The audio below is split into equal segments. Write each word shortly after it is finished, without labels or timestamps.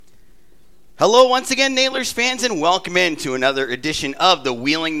Hello once again, Nailers fans, and welcome into another edition of the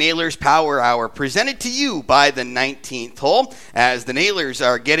Wheeling Nailers Power Hour, presented to you by the 19th Hole. As the Nailers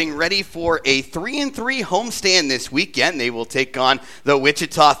are getting ready for a 3-3 homestand this weekend, they will take on the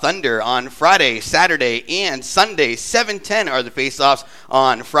Wichita Thunder on Friday, Saturday, and Sunday. 7:10 are the faceoffs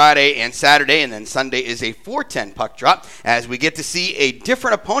on Friday and Saturday, and then Sunday is a 4:10 puck drop as we get to see a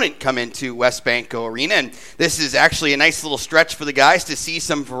different opponent come into Westbanco Arena. And this is actually a nice little stretch for the guys to see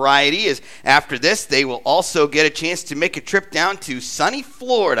some variety, as after this, they will also get a chance to make a trip down to sunny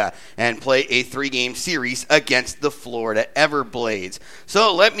Florida and play a 3-game series against the Florida Everblades.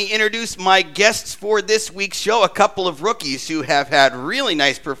 So let me introduce my guests for this week's show, a couple of rookies who have had really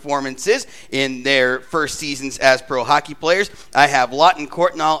nice performances in their first seasons as pro hockey players. I have Lawton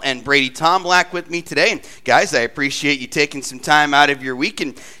Courtnall and Brady Tomlak with me today. And guys, I appreciate you taking some time out of your week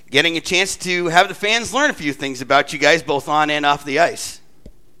and getting a chance to have the fans learn a few things about you guys, both on and off the ice.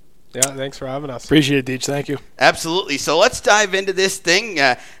 Yeah, thanks for having us. Appreciate it, Deej. Thank you. Absolutely. So let's dive into this thing.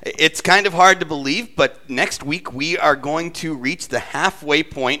 It's kind of hard to believe, but next week we are going to reach the halfway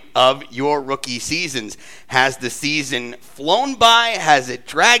point of your rookie seasons. Has the season flown by? Has it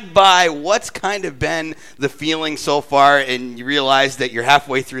dragged by? What's kind of been the feeling so far, and you realize that you're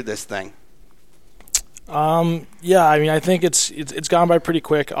halfway through this thing? Yeah, I mean, I think it's gone by pretty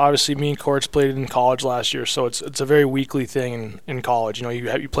quick. Obviously, me and Courts played in college last year, so it's a very weekly thing in college. You know,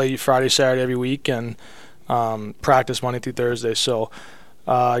 you play Friday, Saturday every week, and practice Monday through Thursday. So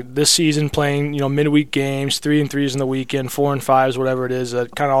this season, playing midweek games, 3-3s in the weekend, 4 and 5s, whatever it is,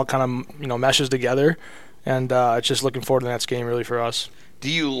 it all meshes together, and it's just looking forward to the next game really for us.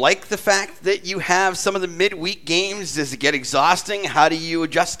 Do you like the fact that you have some of the midweek games? Does it get exhausting? How do you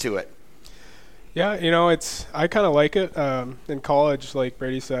adjust to it? Yeah, I kind of like it. In college, like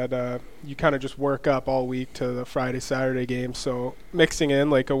Brady said, you kind of just work up all week to the Friday, Saturday games. So mixing in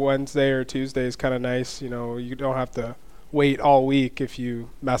like a Wednesday or Tuesday is kind of nice. You don't have to wait all week. If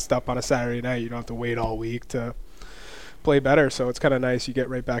you messed up on a Saturday night, you don't have to wait all week to play better. So it's kind of nice. You get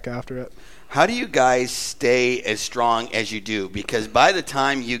right back after it. How do you guys stay as strong as you do? Because by the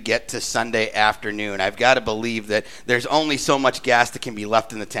time you get to Sunday afternoon, I've got to believe that there's only so much gas that can be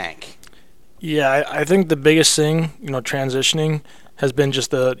left in the tank. Yeah, I think the biggest thing, transitioning has been just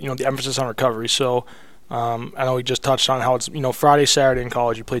the emphasis on recovery. So I know we just touched on how it's, Friday, Saturday in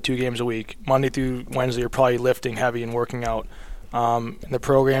college, you play 2 games a week. Monday through Wednesday, you're probably lifting heavy and working out. In the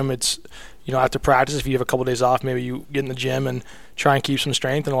program, it's, after practice, if you have a couple of days off, maybe you get in the gym and try and keep some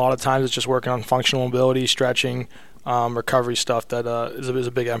strength. And a lot of times it's just working on functional mobility, stretching, recovery stuff that is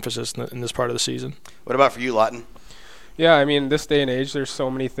a big emphasis in this part of the season. What about for you, Lawton? Yeah, I mean, this day and age, there's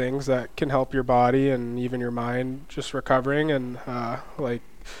so many things that can help your body and even your mind just recovering. And like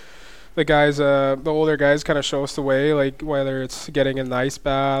the guys, the older guys kind of show us the way, like whether it's getting in an ice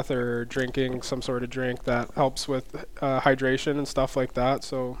bath or drinking some sort of drink that helps with hydration and stuff like that.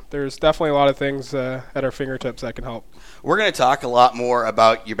 So there's definitely a lot of things at our fingertips that can help. We're going to talk a lot more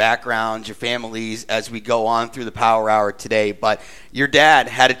about your backgrounds, your families, as we go on through the Power Hour today. But your dad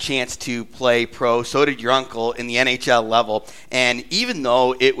had a chance to play pro. So did your uncle in the NHL level. And even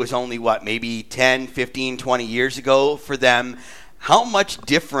though it was only, maybe 10, 15, 20 years ago for them, how much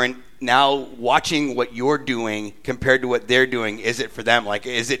different now watching what you're doing compared to what they're doing is it for them? Like,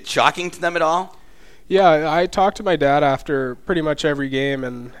 is it shocking to them at all? Yeah, I talked to my dad after pretty much every game,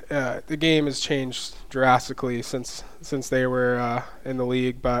 and the game has changed drastically since they were in the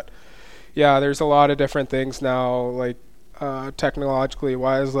league. But yeah, there's a lot of different things now, like technologically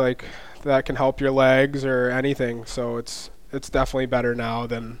wise, like that can help your legs or anything. So it's definitely better now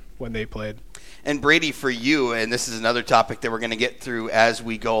than when they played. And Brady, for you, and this is another topic that we're going to get through as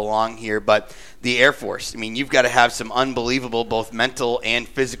we go along here, but the Air Force. I mean, you've got to have some unbelievable both mental and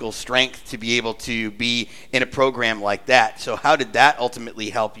physical strength to be able to be in a program like that. So how did that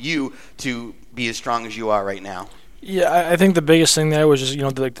ultimately help you to be as strong as you are right now? Yeah, I think the biggest thing there was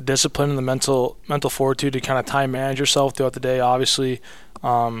just, the discipline and the mental fortitude to kind of time manage yourself throughout the day. Obviously,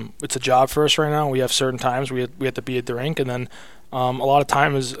 it's a job for us right now. We have certain times we have to be at the rink, and then a lot of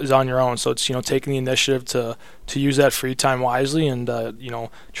time is on your own. So it's, taking the initiative to use that free time wisely and,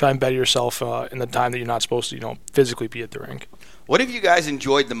 try and better yourself in the time that you're not supposed to, physically be at the rink. What have you guys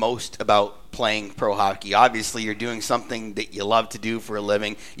enjoyed the most about playing pro hockey? Obviously, you're doing something that you love to do for a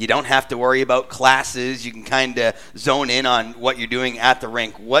living. You don't have to worry about classes. You can kind of zone in on what you're doing at the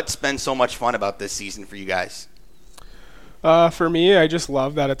rink. What's been so much fun about this season for you guys? For me, I just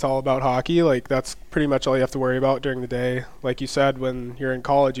love that it's all about hockey. Like, that's pretty much all you have to worry about during the day. Like you said, when you're in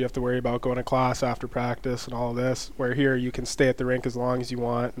college, you have to worry about going to class after practice and all of this, where here you can stay at the rink as long as you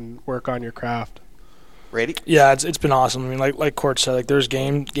want and work on your craft. Brady? Yeah, it's been awesome. I mean, like Court said, like there's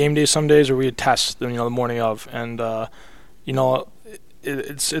game days some days where we had tests, the morning of, and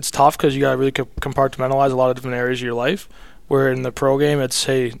it's tough because you got to really compartmentalize a lot of different areas of your life. Where in the pro game, it's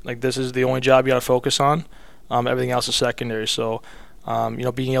hey, like this is the only job you got to focus on. Everything else is secondary. So,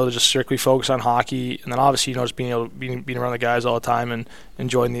 being able to just strictly focus on hockey, and then obviously just being able to being around the guys all the time and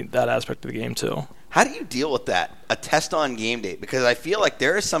enjoying that aspect of the game too. How do you deal with that, a test on game day? Because I feel like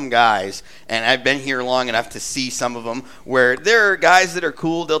there are some guys, and I've been here long enough to see some of them, where there are guys that are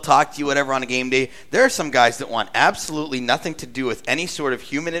cool, they'll talk to you, whatever, on a game day. There are some guys that want absolutely nothing to do with any sort of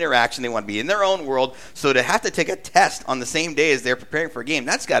human interaction. They want to be in their own world. So to have to take a test on the same day as they're preparing for a game,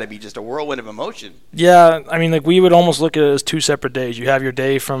 that's got to be just a whirlwind of emotion. Yeah, I mean, like we would almost look at it as two separate days. You have your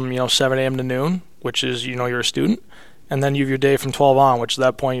day from 7 a.m. to noon, which is you're a student. And then you have your day from 12 on, which at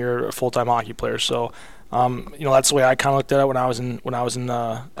that point you're a full-time hockey player. So, that's the way I kind of looked at it when I was in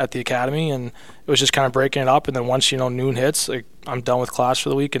at the academy, and it was just kind of breaking it up. And then once noon hits, like I'm done with class for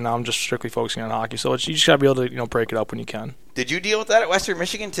the week, and now I'm just strictly focusing on hockey. So you just gotta be able to break it up when you can. Did you deal with that at Western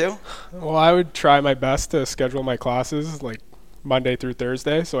Michigan too? Well, I would try my best to schedule my classes like Monday through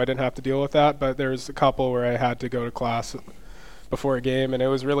Thursday, so I didn't have to deal with that. But there's a couple where I had to go to class before a game, and it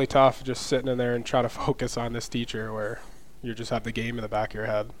was really tough just sitting in there and trying to focus on this teacher where you just have the game in the back of your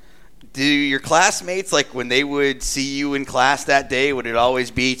head. Do your classmates, like when they would see you in class that day, would it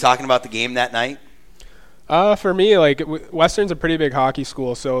always be talking about the game that night? For me, like Western's a pretty big hockey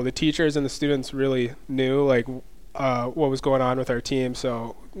school, so the teachers and the students really knew like what was going on with our team.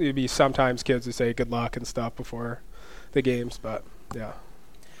 So it'd be sometimes kids would say good luck and stuff before the games, but yeah.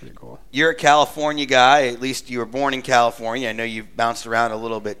 Pretty cool. You're a California guy. At least you were born in California. I know you've bounced around a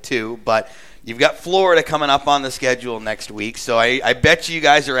little bit too, but you've got Florida coming up on the schedule next week. So I bet you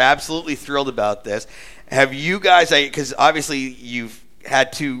guys are absolutely thrilled about this. Have you guys, because obviously you've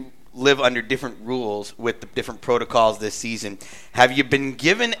had to live under different rules with the different protocols this season, have you been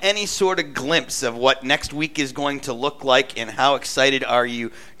given any sort of glimpse of what next week is going to look like, and how excited are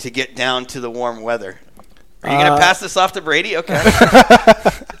you to get down to the warm weather? Are you going to pass this off to Brady? Okay.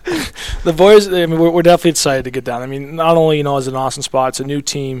 The boys, I mean, we're definitely excited to get down. I mean, not only, is it an awesome spot, it's a new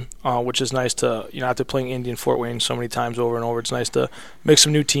team, which is nice to, after playing Indy and Fort Wayne so many times over and over, it's nice to mix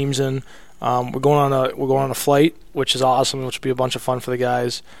some new teams in. We're going on a flight, which is awesome, which will be a bunch of fun for the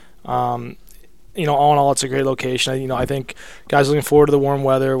guys. All in all, it's a great location. I think guys are looking forward to the warm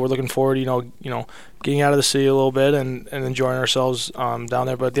weather. We're looking forward to, getting out of the city a little bit and enjoying ourselves down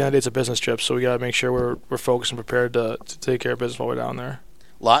there. But at the end of the day, it's a business trip, so we got to make sure we're focused and prepared to take care of business while we're down there.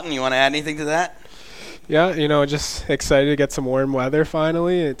 Lawton, you want to add anything to that? Yeah, just excited to get some warm weather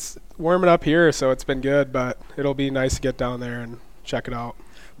finally. It's warming up here, so it's been good, but it'll be nice to get down there and check it out.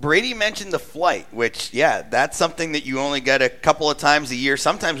 Brady mentioned the flight, which, that's something that you only get a couple of times a year.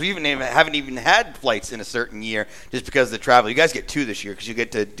 Sometimes we haven't even had flights in a certain year just because of the travel. You guys get 2 this year because you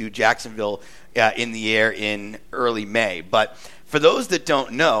get to do Jacksonville in the air in early May. But for those that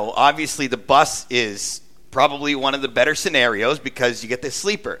don't know, obviously the bus is probably one of the better scenarios because you get the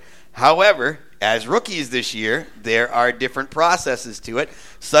sleeper. However, as rookies this year, there are different processes to it,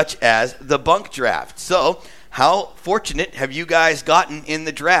 such as the bunk draft. So how fortunate have you guys gotten in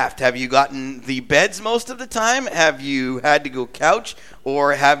the draft? Have you gotten the beds most of the time? Have you had to go couch?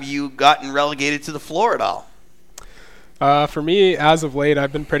 Or have you gotten relegated to the floor at all? For me, as of late,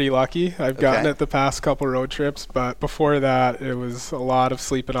 I've been pretty lucky. I've gotten it the past couple road trips, but before that, it was a lot of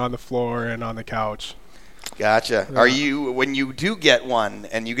sleeping on the floor and on the couch. Gotcha. Are you, when you do get one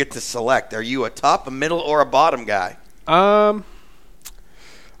and you get to select, are you a top, a middle, or a bottom guy?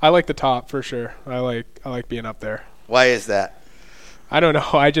 I like the top for sure. I like being up there. Why is that? I don't know.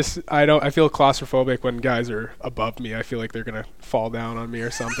 I feel claustrophobic when guys are above me. I feel like they're gonna fall down on me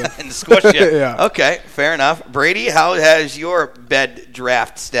or something and squish you. Yeah. Okay, fair enough. Brady, how has your bed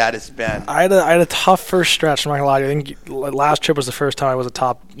draft status been? I had a tough first stretch. I'm not gonna lie. I think last trip was the first time I was a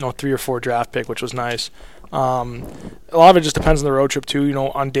top 3 or 4 draft pick, which was nice. A lot of it just depends on the road trip too.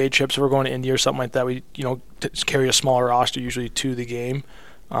 On day trips, if we're going to Indy or something like that, we carry a smaller roster usually to the game.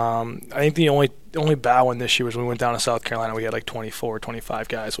 I think the only bad one this year was when we went down to South Carolina. We had like 24, 25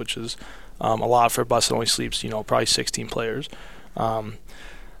 guys, which is a lot for a bus that only sleeps probably 16 players. I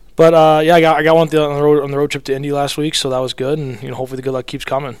got one on the road trip to Indy last week, so that was good, and hopefully the good luck keeps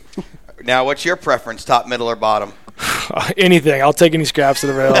coming. Now, what's your preference, top, middle, or bottom? Anything. I'll take any scraps that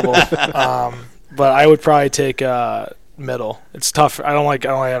are available. But I would probably take middle. It's tough. I don't like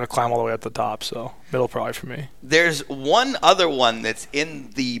having to climb all the way up the top, so middle probably for me. There's one other one that's in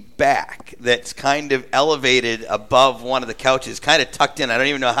the back that's kind of elevated above one of the couches, kind of tucked in. I don't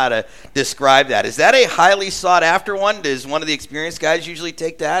even know how to describe that. Is that a highly sought after one? Does one of the experienced guys usually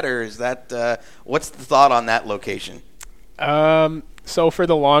take that, or is that what's the thought on that location? So for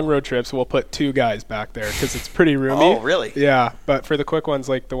the long road trips, we'll put 2 guys back there because it's pretty roomy. Oh, really? Yeah, but for the quick ones,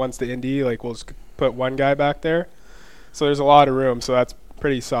 like the ones to Indy, like we'll just put 1 guy back there. So there's a lot of room, so that's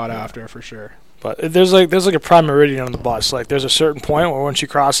pretty sought after for sure. But there's like a prime meridian on the bus. Like there's a certain point where once you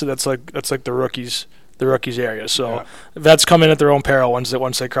cross it, that's like the rookies area. So vets come in at their own peril once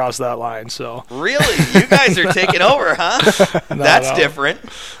they cross that line. So really, you guys are taking over, huh? That's different.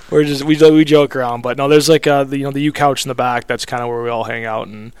 We joke around, but no, there's like the U couch in the back. That's kind of where we all hang out,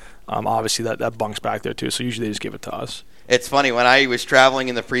 and obviously that bunk's back there too. So usually they just give it to us. It's funny, when I was traveling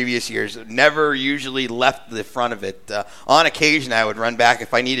in the previous years, never usually left the front of it. On occasion, I would run back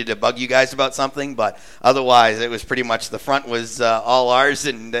if I needed to bug you guys about something, but otherwise, it was pretty much the front was all ours,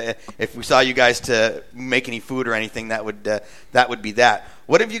 and if we saw you guys to make any food or anything, that would be that.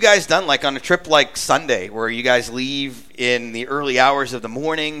 What have you guys done, like on a trip like Sunday, where you guys leave in the early hours of the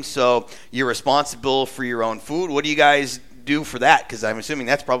morning, so you're responsible for your own food? What do you guys do for that? Because I'm assuming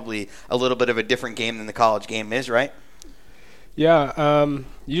that's probably a little bit of a different game than the college game is, right? Yeah,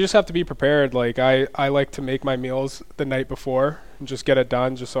 you just have to be prepared. Like I like to make my meals the night before and just get it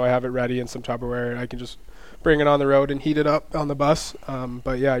done, just so I have it ready in some Tupperware and I can just bring it on the road and heat it up on the bus.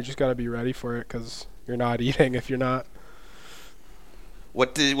 But yeah, you just got to be ready for it because you're not eating if you're not.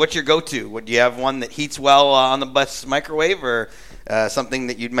 What's your go-to? Do you have one that heats well on the bus microwave, or something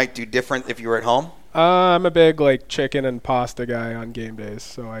that you might do different if you were at home? I'm a big like chicken and pasta guy on game days,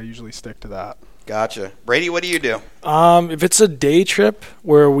 so I usually stick to that. Gotcha. Brady, what do you do? If it's a day trip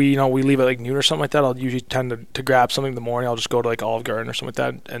where we leave at like noon or something like that, I'll usually tend to grab something in the morning. I'll just go to like Olive Garden or something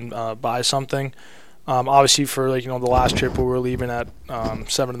like that and buy something. Obviously for like the last trip where we were leaving at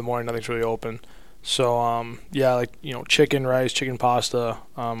 7 in the morning, nothing's really open. So chicken, rice, chicken pasta,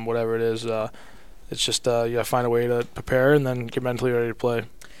 whatever it is. It's just you gotta find a way to prepare and then get mentally ready to play.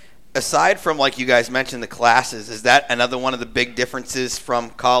 Aside from, like you guys mentioned, the classes, is that another one of the big differences from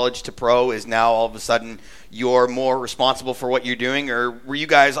college to pro, is now all of a sudden you're more responsible for what you're doing? Or were you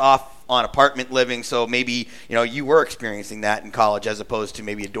guys off on apartment living, so maybe you were experiencing that in college as opposed to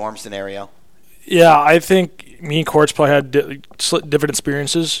maybe a dorm scenario? Yeah, I think me and Courts probably had different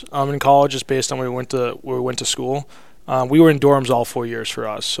experiences in college just based on where we went to school. We were in dorms all 4 years for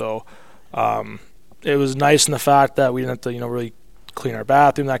us, so it was nice in the fact that we didn't have to really clean our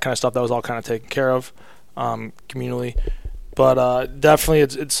bathroom, that kind of stuff. That was all kind of taken care of communally. But definitely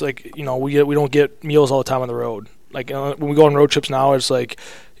it's like we don't get meals all the time on the road. Like when we go on road trips now, it's like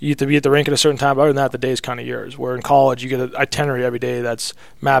you have to be at the rink at a certain time. But other than that, the day is kind of yours. Where in college, you get an itinerary every day that's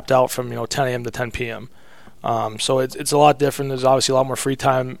mapped out from 10 a.m. to 10 p.m. So it's a lot different. There's obviously a lot more free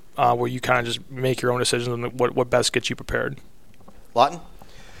time where you kind of just make your own decisions on what best gets you prepared. Lawton?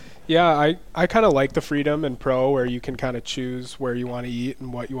 Yeah, I kind of like the freedom in pro where you can kind of choose where you want to eat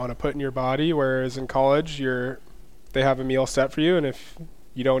and what you want to put in your body, whereas in college they have a meal set for you, and if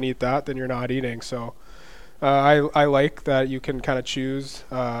you don't eat that, then you're not eating. So I like that you can kind of choose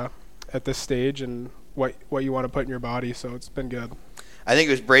at this stage and what you want to put in your body, so it's been good. I think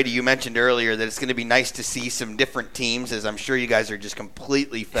it was Brady, you mentioned earlier that it's going to be nice to see some different teams, as I'm sure you guys are just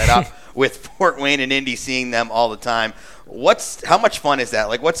completely fed up with Fort Wayne and Indy, seeing them all the time. How much fun is that?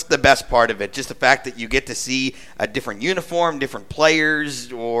 Like, what's the best part of it? Just the fact that you get to see a different uniform, different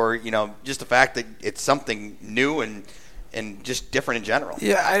players, or just the fact that it's something new and just different in general.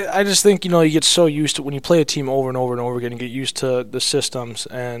 Yeah, I just think, you get so used to when you play a team over and over and over again, you get used to the systems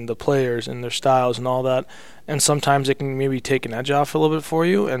and the players and their styles and all that. And sometimes it can maybe take an edge off a little bit for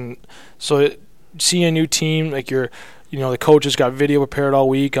you. And so seeing a new team, like the coaches got video prepared all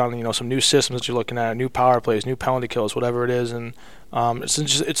week on, some new systems that you're looking at, new power plays, new penalty kills, whatever it is. And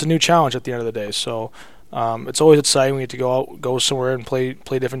it's a new challenge at the end of the day. So it's always exciting when you get to go somewhere and play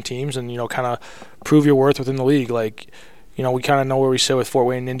different teams and, kind of prove your worth within the league. Like, we kind of know where we sit with Fort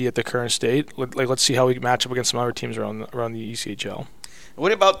Wayne and Indy at the current state. Let's see how we match up against some other teams around the ECHL.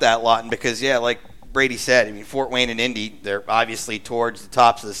 What about that, Lawton? Because, like Brady said, Fort Wayne and Indy, they're obviously towards the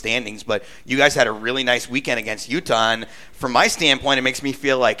tops of the standings, but you guys had a really nice weekend against Utah. And from my standpoint, it makes me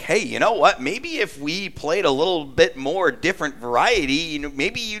feel like, hey, you know what? Maybe if we played a little bit more different variety,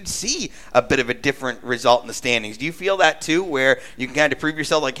 maybe you'd see a bit of a different result in the standings. Do you feel that too, where you can kind of prove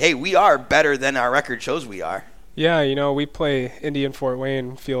yourself like, hey, we are better than our record shows we are? Yeah, we play Indy and Fort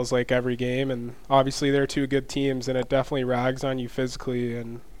Wayne feels like every game, and obviously they're two good teams, and it definitely rags on you physically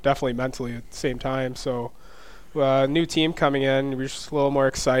and definitely mentally at the same time. So New team coming in. We're just a little more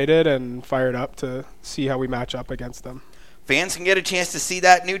excited and fired up to see how we match up against them. Fans can get a chance to see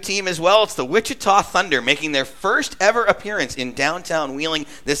that new team as well. It's the Wichita Thunder making their first ever appearance in downtown Wheeling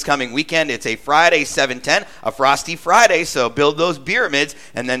this coming weekend. It's a Friday 7:10, a frosty Friday, so build those pyramids,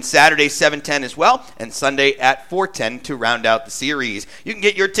 and then Saturday 7:10 as well, and Sunday at 4:10 to round out the series. You can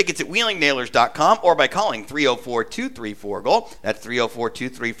get your tickets at wheelingnailers.com or by calling 304-234-GOAL. That's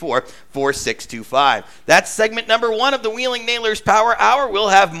 304-234-4625. That's segment number 1 of the Wheeling Nailers Power Hour. We'll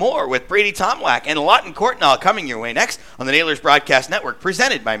have more with Brady Tomlak and Lawton Courtnall coming your way next on the Nailers Broadcast Network,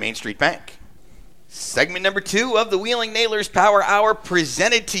 presented by Main Street Bank. Segment number 2 of the Wheeling Nailers Power Hour,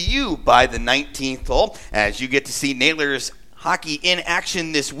 presented to you by the 19th hole, as you get to see Nailers hockey in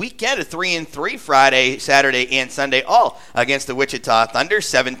action this weekend, a 3-3 Friday, Saturday, and Sunday, all against the Wichita Thunder,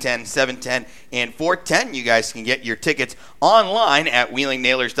 7:10, 7:10, and 4:10. You guys can get your tickets online at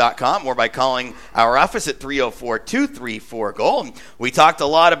wheelingnailers.com or by calling our office at 304-234-GOAL. We talked a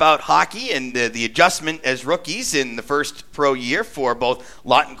lot about hockey and the adjustment as rookies in the first pro year for both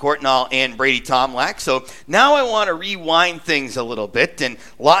Lawton Courtnall and Brady Tomlak. So now I want to rewind things a little bit. And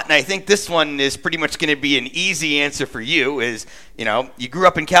Lawton, I think this one is pretty much going to be an easy answer for you. Is, you grew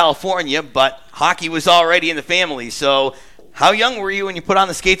up in California, but hockey was already in the family. So how young were you when you put on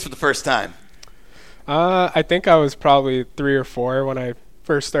the skates for the first time? I think I was probably 3 or 4 when I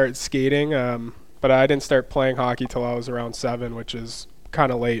first started skating, but I didn't start playing hockey till I was around 7, which is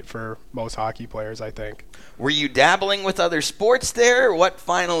kind of late for most hockey players, I think. Were you dabbling with other sports there? What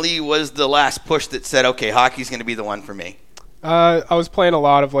finally was the last push that said, okay, hockey's going to be the one for me? I was playing a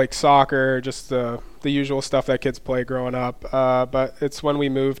lot of soccer, just the usual stuff that kids play growing up. But it's when we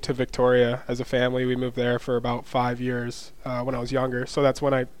moved to Victoria as a family. We moved there for about 5 years when I was younger. So that's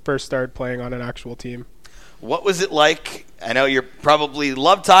when I first started playing on an actual team. What was it like? I know you probably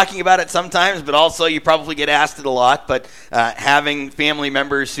love talking about it sometimes, but also you probably get asked it a lot. But having family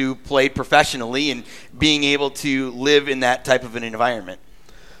members who played professionally and being able to live in that type of an environment.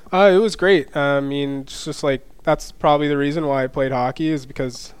 It was great. I mean, it's just that's probably the reason why I played hockey, is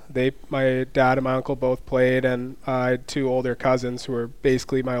because my dad and my uncle both played, and I had 2 older cousins who were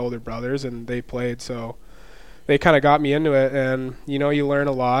basically my older brothers, and they played, so they kind of got me into it. And you learn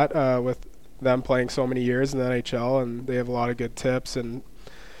a lot with them playing so many years in the NHL, and they have a lot of good tips and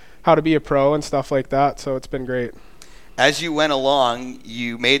how to be a pro and stuff like that, so it's been great. As you went along,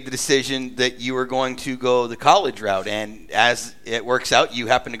 you made the decision that you were going to go the college route, and as it works out, you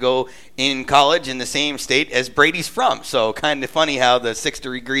happen to go in college in the same state as Brady's from. So kind of funny how the 6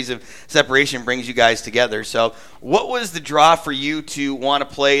 degrees of separation brings you guys together. So what was the draw for you to want to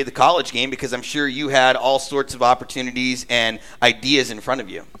play the college game? Because I'm sure you had all sorts of opportunities and ideas in front of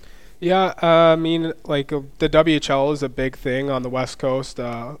you. Yeah, I mean, the WHL is a big thing on the West Coast.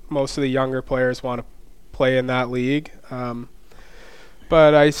 Most of the younger players want to play in that league.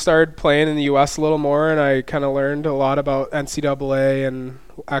 But I started playing in the U.S. a little more, and I kind of learned a lot about NCAA and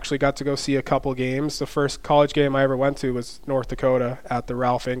actually got to go see a couple games. The first college game I ever went to was North Dakota at the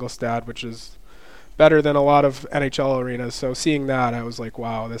Ralph Engelstad, which is better than a lot of NHL arenas. So seeing that, I was like,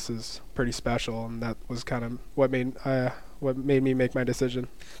 wow, this is pretty special, and that was kind of what made me make my decision.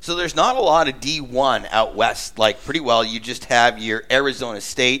 So there's not a lot of D1 out west. Pretty well, you just have your Arizona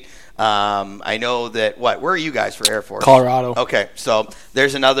State. I know that, where are you guys for Air Force? Colorado. Okay, so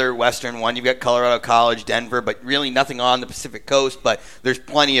there's another Western one. You've got Colorado College, Denver, but really nothing on the Pacific Coast, but there's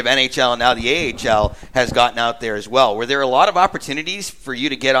plenty of NHL, and now the AHL has gotten out there as well. Were there a lot of opportunities for you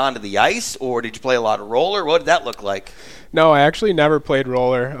to get onto the ice, or did you play a lot of roller? What did that look like? No, I actually never played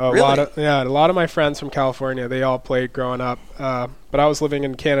roller. Really? A lot of my friends from California, they all played growing up, but I was living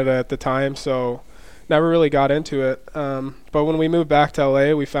in Canada at the time, so never really got into it. But when we moved back to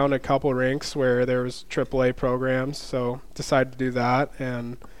LA, we found a couple rinks where there was AAA programs, so decided to do that.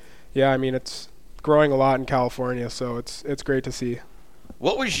 And yeah, I mean, it's growing a lot in California, so it's great to see.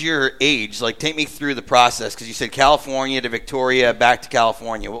 What was your age? Take me through the process, because you said California to Victoria, back to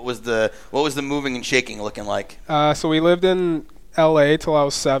California. What was the moving and shaking looking like? So we lived in LA till I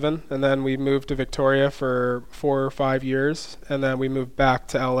was 7, and then we moved to Victoria for 4 or 5 years, and then we moved back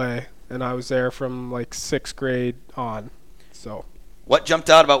to LA. And I was there from 6th grade on. So, what jumped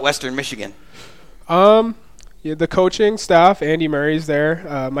out about Western Michigan? The coaching staff. Andy Murray's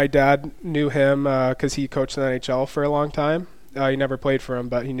there. My dad knew him because he coached in the NHL for a long time. He never played for him,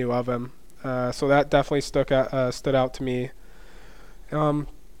 but he knew of him. So that definitely stood out to me.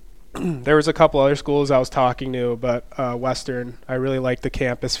 There was a couple other schools I was talking to, but Western, I really liked the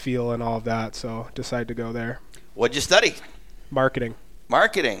campus feel and all of that, so decided to go there. What'd you study? Marketing.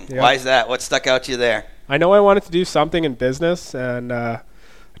 Yeah. Why is that? What stuck out to you there? I know I wanted to do something in business, and I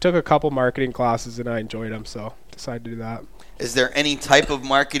took a couple marketing classes, and I enjoyed them, so decided to do that. Is there any type of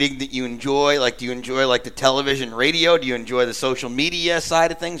marketing that you enjoy? Like, do you enjoy like the television, radio? Do you enjoy the social media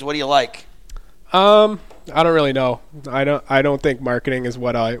side of things? What do you like? I don't really know. I don't think marketing is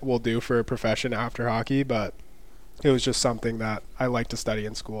what I will do for a profession after hockey, but it was just something that I like to study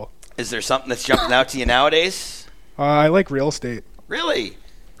in school. Is there something that's jumping out to you nowadays? I like real estate. Really?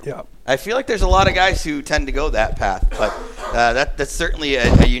 Yeah. I feel like there's a lot of guys who tend to go that path, but that's certainly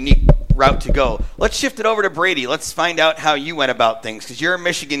a unique route to go. Let's shift it over to Brady. Let's find out how you went about things, because you're a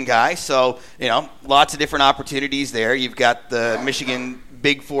Michigan guy, so lots of different opportunities there. You've got the Michigan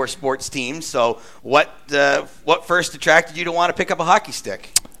Big Four sports teams. So what first attracted you to want to pick up a hockey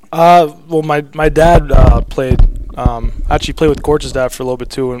stick? Well, my dad actually played with Court's dad for a little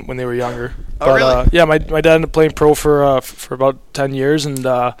bit too when they were younger. Oh, really? Yeah, my dad ended up playing pro for about 10 years, and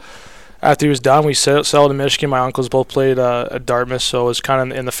after he was done, we settled in Michigan. My uncles both played at Dartmouth, so it was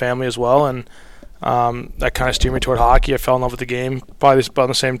kind of in the family as well, and that kind of steered me toward hockey. I fell in love with the game probably about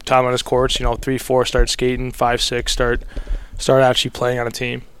the same time on his courts. 3-4 started skating, 5-6 started actually playing on a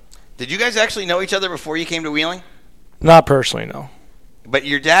team. Did you guys actually know each other before you came to Wheeling? Not personally, no. But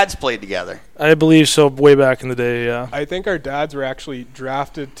your dads played together? I believe so, way back in the day, yeah. I think our dads were actually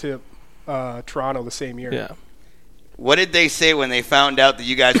drafted to Toronto the same year. Yeah. What did they say when they found out that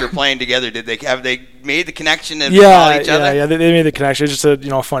you guys were playing together? Have they made the connection and follow each other? Yeah, they made the connection. It's just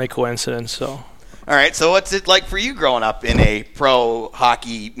a funny coincidence. So. All right. So what's it like for you growing up in a pro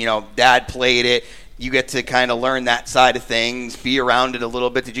hockey? Dad played it. You get to kind of learn that side of things, be around it a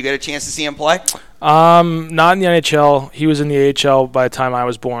little bit. Did you get a chance to see him play? Not in the NHL. He was in the AHL by the time I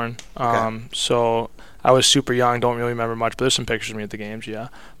was born. Okay. So I was super young. Don't really remember much, but there's some pictures of me at the games. Yeah.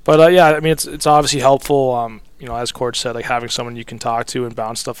 But yeah, I mean, it's obviously helpful. As Court said, like having someone you can talk to and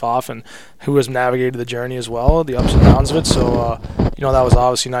bounce stuff off, and who has navigated the journey as well, the ups and downs of it. So that was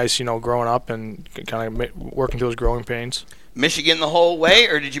obviously nice. Growing up and kind of working through those growing pains. Michigan the whole way,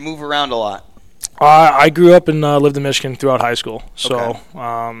 or did you move around a lot? I grew up and lived in Michigan throughout high school. So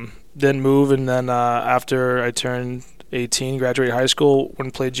Okay. Didn't move, and then after I turned 18, graduated high school, went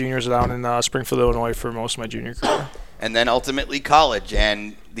and played juniors down in Springfield, Illinois for most of my junior career. And then ultimately college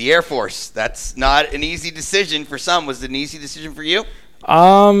and the Air Force. That's not an easy decision for some. Was it an easy decision for you?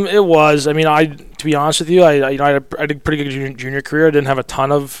 It was. I mean, to be honest with you, I did a pretty good junior career. I didn't have a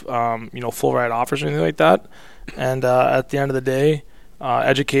ton of full ride offers or anything like that. And at the end of the day,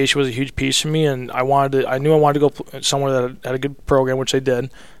 education was a huge piece for me, and I knew I wanted to go somewhere that had a good program, which they did.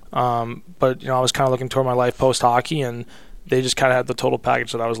 But I was kind of looking toward my life post hockey, and they just kind of had the total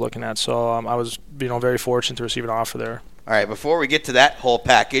package that I was looking at. So I was very fortunate to receive an offer there. All right, before we get to that whole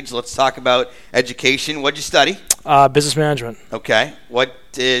package, let's talk about education. What'd you study? Business management. Okay. What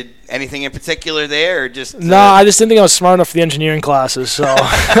did anything in particular there, or just? No, I just didn't think I was smart enough for the engineering classes. So,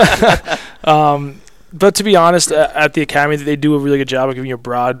 but to be honest, at the academy, they do a really good job of giving you a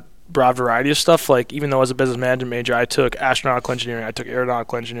broad variety of stuff. Like, even though as a business management major, I took astronautical engineering, I took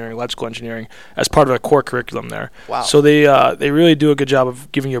aeronautical engineering, electrical engineering as part of a core curriculum there. Wow. So they really do a good job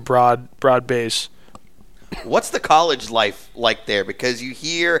of giving you a broad base. What's the college life like there? Because you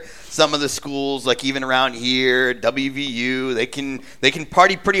hear some of the schools, like even around here, WVU, they can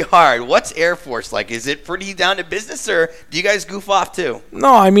party pretty hard. What's Air Force like? Is it pretty down to business, or do you guys goof off too?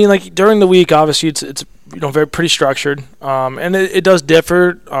 No, I mean, like during the week, obviously it's very pretty structured, and it does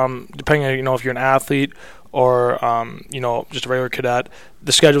differ depending on if you're an athlete or just a regular cadet.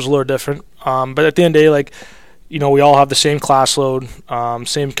 The schedule's a little different, but at the end of the day, like. We all have the same class load,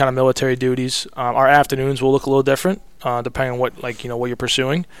 same kind of military duties. Our afternoons will look a little different, depending on what you're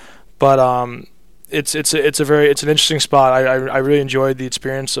pursuing. But it's an interesting spot. I really enjoyed the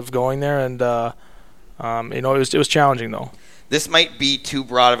experience of going there, and it was challenging though. This might be too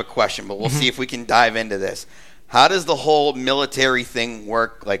broad of a question, but we'll see if we can dive into this. How does the whole military thing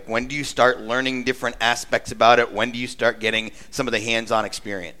work? Like, when do you start learning different aspects about it? When do you start getting some of the hands-on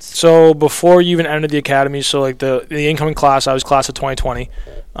experience? So before you even entered the academy, so like the incoming class, I was class of 2020.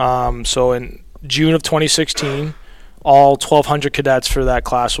 So in June of 2016, all 1,200 cadets for that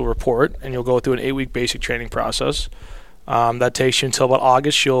class will report, and you'll go through an 8-week basic training process. That takes you until about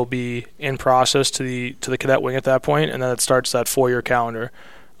August. You'll be in process to the cadet wing at that point, and then it starts that 4-year calendar.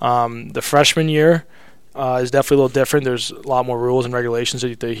 The freshman year is definitely a little different. There's a lot more rules and regulations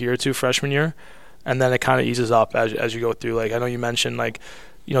that they adhere to freshman year, and then it kind of eases up as you go through. Like I know you mentioned,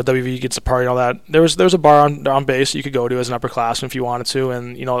 WV gets a party and all that. There was a bar on base that you could go to as an upperclassman if you wanted to,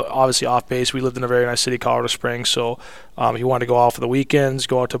 and obviously off base we lived in a very nice city, Colorado Springs. So if you wanted to go out for the weekends,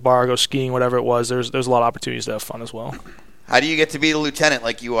 go out to a bar, go skiing, whatever it was, there's a lot of opportunities to have fun as well. How do you get to be a lieutenant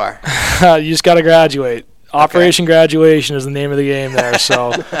like you are? You just got to graduate. Operation Graduation is the name of the game there.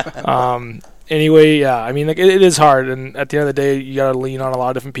 So. anyway, yeah, I mean, like it is hard, and at the end of the day, you got to lean on a lot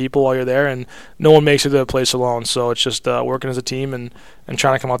of different people while you're there, and no one makes it to the place alone. So it's just working as a team and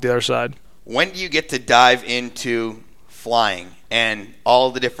trying to come out the other side. When do you get to dive into flying and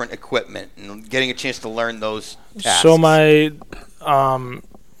all the different equipment and getting a chance to learn those tasks? So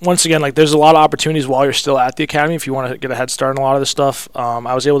once again, like there's a lot of opportunities while you're still at the academy if you want to get a head start on a lot of this stuff.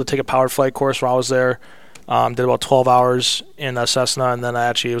 I was able to take a powered flight course while I was there. Did about 12 hours in Cessna, and then I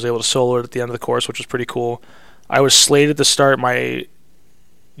actually was able to solo it at the end of the course, which was pretty cool. I was slated to start my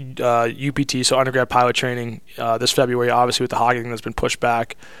UPT, so undergrad pilot training, this February. Obviously, with the hockey thing that's been pushed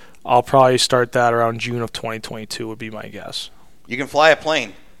back, I'll probably start that around June of 2022 would be my guess. You can fly a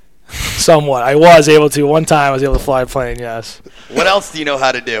plane. Somewhat. I was able to. One time I was able to fly a plane, yes. What else do you know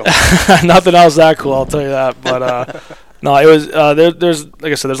how to do? Nothing else that cool, I'll tell you that. But no, it was there's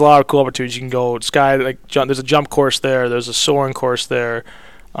like I said, there's a lot of cool opportunities. You can go sky, like jump. There's a jump course there. There's a soaring course there.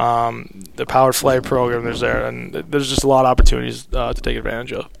 The powered flight program there's there, and there's just a lot of opportunities to take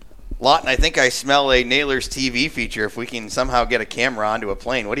advantage of. Lawton, I think I smell a Nailers TV feature if we can somehow get a camera onto a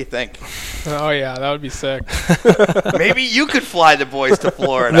plane. What do you think? Oh, yeah, that would be sick. Maybe you could fly the boys to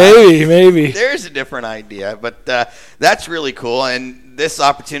Florida. Maybe. There's a different idea, but that's really cool. And this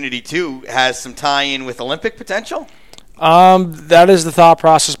opportunity, too, has some tie-in with Olympic potential? That is the thought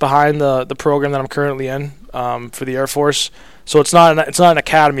process behind the program that I'm currently in for the Air Force. So it's not an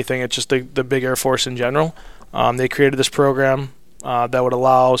academy thing. It's just the big Air Force in general. They created this program that would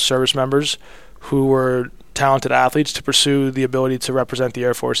allow service members who were talented athletes to pursue the ability to represent the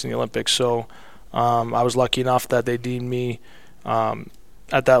Air Force in the Olympics. So I was lucky enough that they deemed me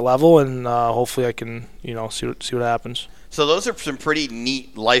at that level, and hopefully I can see what happens. So those are some pretty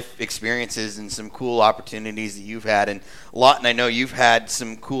neat life experiences and some cool opportunities that you've had. And Lawton, I know you've had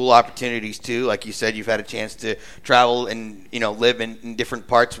some cool opportunities too. Like you said, you've had a chance to travel and live in different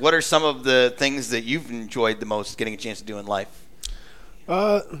parts. What are some of the things that you've enjoyed the most getting a chance to do in life?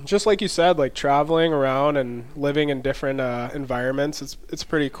 Just like you said, like traveling around and living in different environments, it's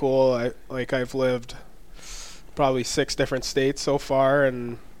pretty cool. I've lived probably 6 different states so far,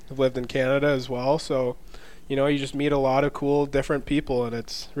 and I've lived in Canada as well. So, you just meet a lot of cool different people, and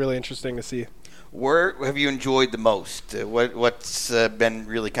it's really interesting to see. Where have you enjoyed the most? What's been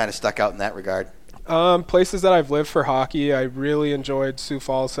really kind of stuck out in that regard? Places that I've lived for hockey, I really enjoyed Sioux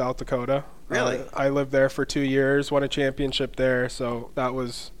Falls, South Dakota. Really? I lived there for 2 years, won a championship there, so that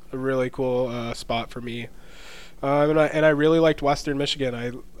was a really cool spot for me. And I really liked Western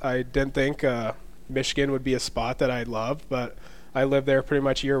Michigan. I didn't think Michigan would be a spot that I loved, but I lived there pretty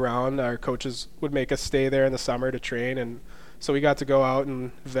much year-round. Our coaches would make us stay there in the summer to train, and so we got to go out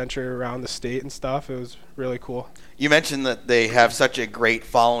and venture around the state and stuff. It was really cool. You mentioned that they have such a great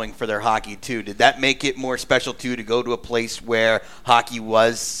following for their hockey, too. Did that make it more special, too, to go to a place where hockey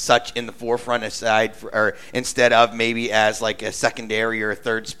was such in the forefront or instead of maybe as like a secondary or a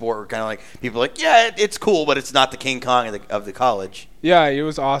third sport, where kind of like people are like, yeah, it's cool, but it's not the King Kong of the college? Yeah, it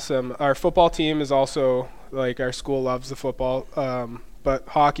was awesome. Our football team is also, like, our school loves the football, but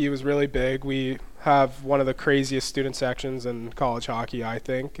hockey was really big. We have one of the craziest student sections in college hockey, I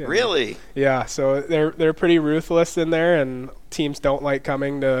think. And really? Yeah, so they're pretty ruthless in there, and teams don't like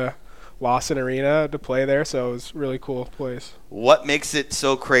coming to Lawson Arena to play there, so it was a really cool place. What makes it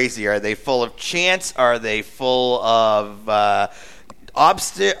so crazy? Are they full of chants? Are they full of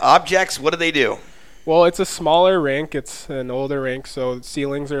objects? What do they do? Well, it's a smaller rink. It's an older rink, so the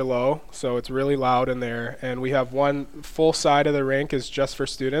ceilings are low, so it's really loud in there. And we have one full side of the rink is just for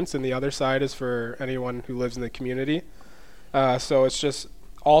students, and the other side is for anyone who lives in the community. So it's just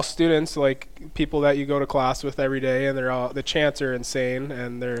all students, like people that you go to class with every day, and the chants are insane,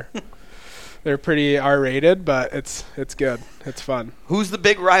 and they're pretty R-rated, but it's good. It's fun. Who's the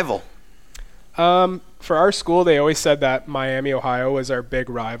big rival? For our school, they always said that Miami, Ohio was our big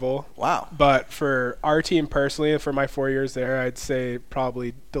rival. Wow. But for our team personally, for my 4 years there, I'd say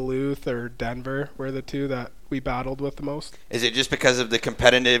probably Duluth or Denver were the two that we battled with the most. Is it just because of the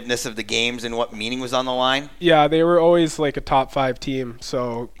competitiveness of the games and what meaning was on the line? Yeah, they were always like a top 5 team,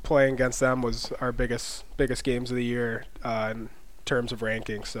 so playing against them was our biggest games of the year in terms of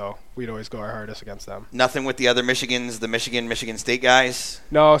ranking, so we'd always go our hardest against them. Nothing with the other Michigans, the Michigan State guys?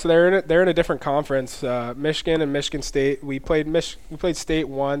 No, so they're in a different conference. Michigan and Michigan State. We played State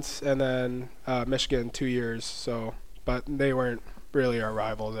once, and then Michigan 2 years. But they weren't really our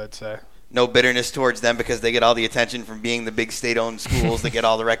rivals, I'd say. No bitterness towards them because they get all the attention from being the big state-owned schools that get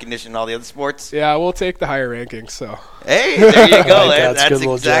all the recognition in all the other sports? Yeah, we'll take the higher rankings. So. Hey, there you go. That's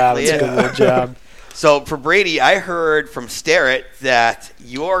exactly it. That's a good little job. So for Brady, I heard from Starrett that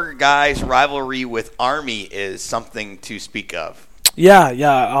your guys' rivalry with Army is something to speak of. Yeah.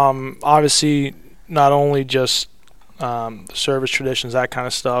 Obviously, not only just the service traditions, that kind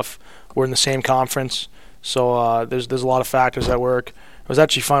of stuff. We're in the same conference, so there's a lot of factors at work. It was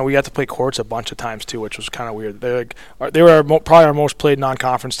actually fun. We got to play courts a bunch of times too, which was kind of weird. They were probably our most played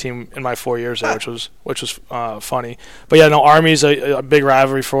non-conference team in my 4 years there, which was funny. But yeah, no, Army's a big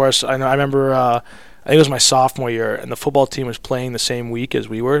rivalry for us. I remember. I think it was my sophomore year, and the football team was playing the same week as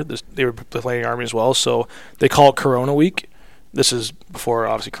we were. They were playing Army as well, so they call it Corona Week. This is before,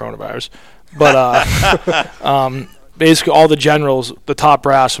 obviously, coronavirus. But basically all the generals, the top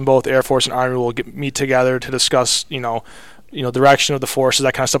brass from both Air Force and Army will meet together to discuss, direction of the forces,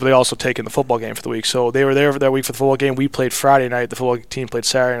 that kind of stuff. But they also take in the football game for the week. So they were there for that week for the football game. We played Friday night. The football team played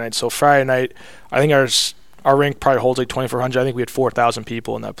Saturday night. So Friday night, I think our rink probably holds like 2,400. I think we had 4,000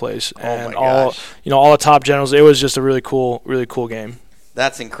 people in that place, and all the top generals. It was just a really cool game.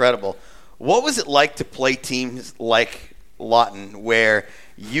 That's incredible. What was it like to play teams like Lawton, where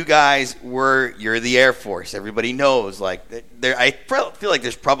you guys you're the Air Force? Everybody knows, I feel like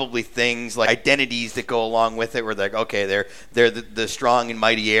there's probably things like identities that go along with it, where they're like, okay, they're the strong and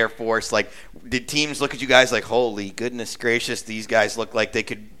mighty Air Force. Like, did teams look at you guys like, holy goodness gracious, these guys look like they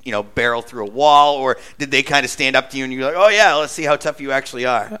could, barrel through a wall? Or did they kind of stand up to you and you're like, oh yeah, let's see how tough you actually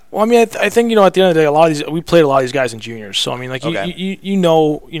are? Well, I mean, I think, at the end of the day, we played a lot of these guys in juniors. So, I mean, like, okay.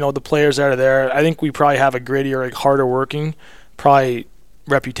 The players that are there, I think we probably have a grittier, harder working, probably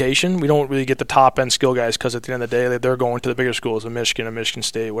reputation. We don't really get the top end skill guys, because at the end of the day, they're going to the bigger schools, a Michigan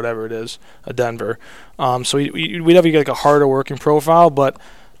State, whatever it is, a Denver. So we'd have like a harder working profile, but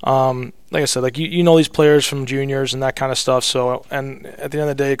like I said, like these players from juniors and that kind of stuff. So, and at the end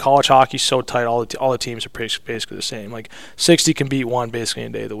of the day, college hockey's so tight. All the teams are basically the same. Like 60 can beat one basically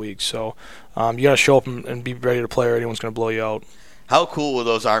any day of the week. So you got to show up and be ready to play, or anyone's going to blow you out. How cool were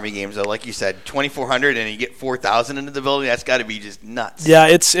those Army games, though? Like you said, 2,400 and you get 4,000 into the building. That's got to be just nuts. Yeah,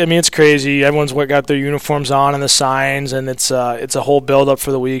 it's crazy. Everyone's got their uniforms on and the signs, and it's a whole build up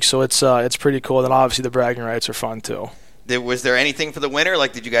for the week. So it's pretty cool. And obviously the bragging rights are fun too. Was there anything for the winner?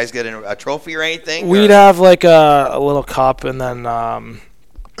 Like, did you guys get a trophy or anything? We'd have like a little cup, and then I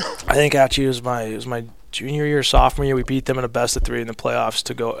think actually it was my junior year, sophomore year, we beat them in a best of 3 in the playoffs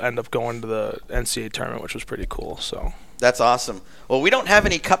to end up going to the NCAA tournament, which was pretty cool. So. That's awesome. Well, we don't have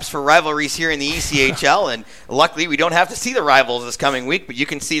any cups for rivalries here in the ECHL, and luckily we don't have to see the rivals this coming week, but you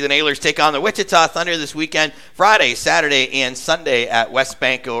can see the Nailers take on the Wichita Thunder this weekend, Friday, Saturday, and Sunday at West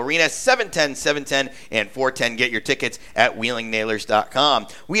Banco Arena, 7:10, 7:10, and 4:10. Get your tickets at WheelingNailers.com.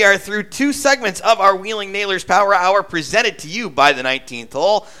 We are through 2 segments of our Wheeling Nailers Power Hour, presented to you by the 19th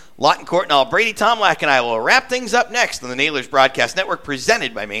hole. Lawton Courtnall Brady Tomlak and I will wrap things up next on the Nailers Broadcast Network,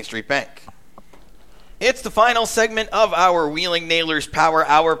 presented by Main Street Bank. It's the final segment of our Wheeling Nailers Power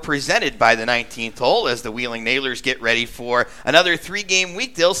Hour, presented by the 19th hole. As the Wheeling Nailers get ready for another 3-game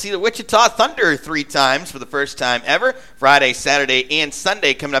week, they'll see the Wichita Thunder 3 times for the first time ever, Friday, Saturday, and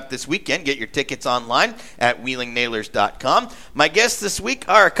Sunday coming up this weekend. Get your tickets online at WheelingNailers.com. My guests this week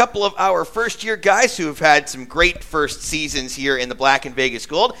are a couple of our first-year guys who have had some great first seasons here in the Black and Vegas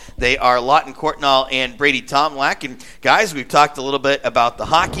Gold. They are Lawton Courtnall and Brady Tomlak. And guys, we've talked a little bit about the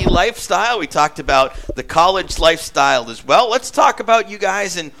hockey lifestyle. We talked about the college lifestyle as well. Let's talk about you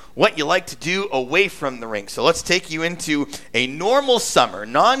guys and what you like to do away from the rink. So let's take you into a normal summer,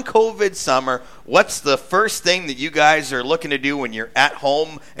 non-COVID summer. What's the first thing that you guys are looking to do when you're at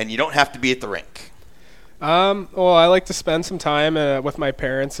home and you don't have to be at the rink? Well, I like to spend some time with my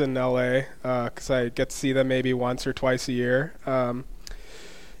parents in LA, because I get to see them maybe once or twice a year. And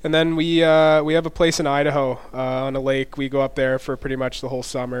then we have a place in Idaho on a lake. We go up there for pretty much the whole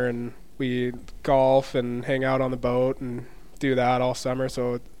summer, and we golf and hang out on the boat and do that all summer.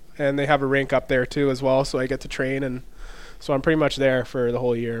 And they have a rink up there too as well, so I get to train, and so I'm pretty much there for the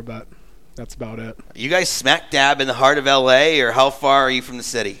whole year, but that's about it. You guys smack dab in the heart of LA, or how far are you from the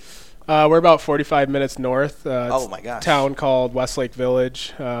city? We're about 45 minutes north. Oh my gosh. A town called Westlake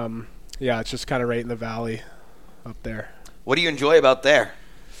Village. It's just kind of right in the valley up there. What do you enjoy about there?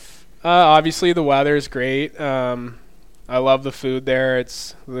 Obviously the weather is great. I love the food there.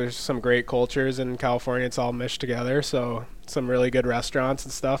 There's some great cultures in California. It's all meshed together, so some really good restaurants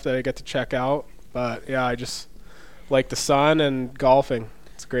and stuff that I get to check out. But yeah, I just like the sun and golfing.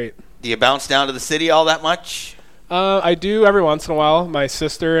 It's great. Do you bounce down to the city all that much? I do every once in a while. My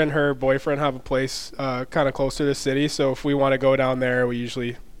sister and her boyfriend have a place kind of close to the city, so if we want to go down there, we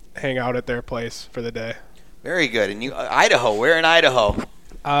usually hang out at their place for the day. Very good. And you, Idaho, where in Idaho?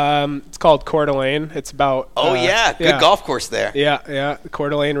 It's called Coeur d'Alene. It's about good golf course there. Yeah. The Coeur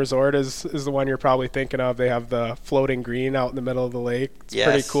d'Alene Resort is the one you're probably thinking of. They have the floating green out in the middle of the lake. It's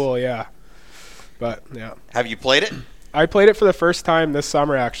pretty cool, yeah. But yeah. Have you played it? I played it for the first time this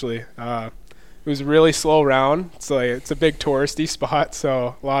summer, actually. It was a really slow round. It's a big touristy spot,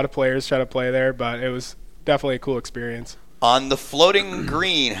 so a lot of players try to play there, but it was definitely a cool experience. On the floating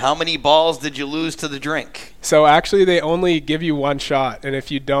green, how many balls did you lose to the drink? So actually, they only give you one shot, and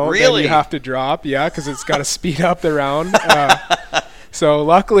if you don't, then you have to drop. Yeah, because it's got to speed up the round. So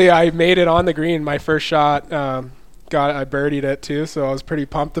luckily, I made it on the green. My first shot, I birdied it too, so I was pretty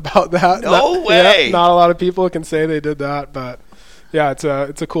pumped about that. No way! Yeah, not a lot of people can say they did that, but yeah, it's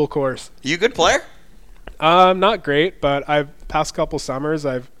a cool course. You a good player? Not great, but past couple summers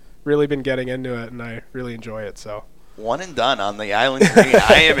I've really been getting into it, and I really enjoy it. So. One and done on the island green.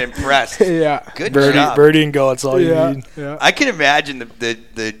 I am impressed. Yeah. Good job. Birdie and go, that's all you need. Yeah. I can imagine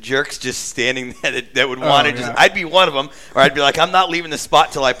the jerks just standing there that would want to just – I'd be one of them, or I'd be like, I'm not leaving the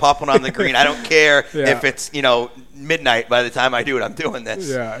spot till I pop one on the green. I don't care if it's, midnight by the time I do it. I'm doing this.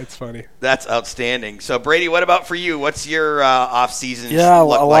 Yeah, it's funny. That's outstanding. So, Brady, what about for you? What's your off-season Yeah,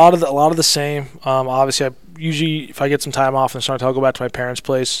 look a like? lot of the same. Obviously, usually if I get some time off in the summer, I'll go back to my parents'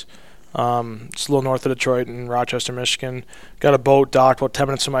 place. It's a little north of Detroit in Rochester, Michigan. Got a boat docked about 10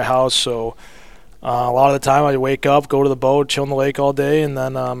 minutes from my house, so a lot of the time I wake up, go to the boat, chill in the lake all day, and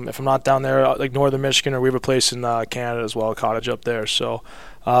then if I'm not down there, like northern Michigan, or we have a place in Canada as well, a cottage up there. So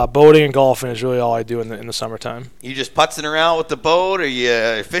boating and golfing is really all I do in the summertime. You just putzing around with the boat? Are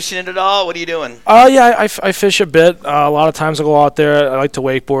you fishing it at all? What are you doing? Yeah, I fish a bit. A lot of times I go out there. I like to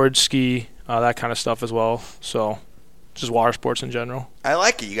wakeboard, ski, that kind of stuff as well. So just water sports in general. I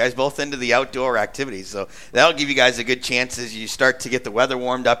like it. You guys both into the outdoor activities, so that'll give you guys a good chance as you start to get the weather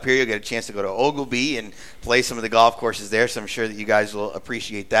warmed up here. You'll get a chance to go to Ogilvie and play some of the golf courses there, so I'm sure that you guys will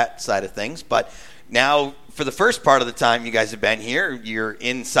appreciate that side of things. But now, for the first part of the time you guys have been here, you're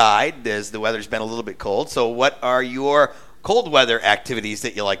inside as the weather's been a little bit cold. So what are your cold weather activities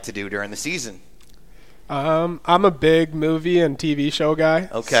that you like to do during the season? I'm a big movie and TV show guy.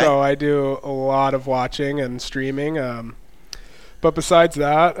 Okay. So I do a lot of watching and streaming. But besides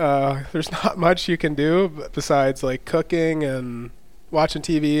that, there's not much you can do besides like cooking and watching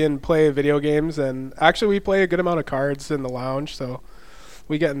TV and play video games. And actually, we play a good amount of cards in the lounge, so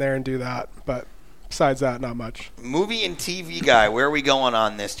we get in there and do that. But besides that, not much. Movie and TV guy, where are we going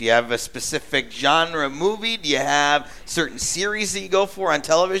on this? Do you have a specific genre movie? Do you have certain series that you go for on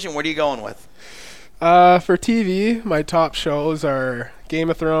television? What are you going with? For TV, my top shows are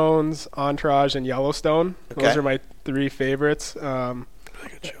Game of Thrones, Entourage, and Yellowstone. Okay. Those are my three favorites. Really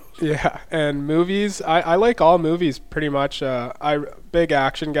good shows. Yeah, and movies, I like all movies pretty much. I'm big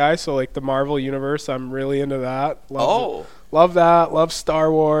action guy, so like the Marvel Universe, I'm really into that. Love that. Love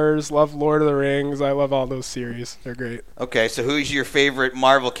Star Wars. Love Lord of the Rings. I love all those series. They're great. Okay, so who's your favorite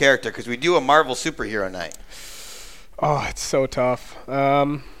Marvel character? Because we do a Marvel superhero night. Oh, it's so tough.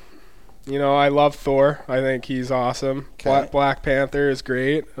 I love Thor. I think he's awesome. Okay. Black Panther is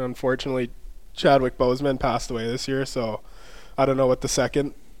great. Unfortunately, Chadwick Boseman passed away this year, so I don't know what the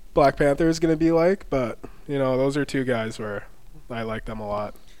second Black Panther is going to be like, but, those are two guys where I like them a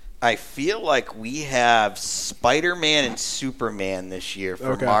lot. I feel like we have Spider-Man and Superman this year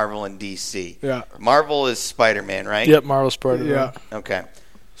for Marvel and DC. Yeah. Marvel is Spider-Man, right? Yep, Marvel Spider-Man. Yeah. Okay.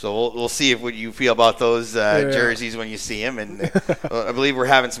 So we'll see what you feel about those jerseys when you see them, and I believe we're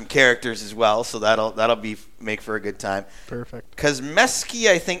having some characters as well, so that'll make for a good time. Perfect. Because Mesky,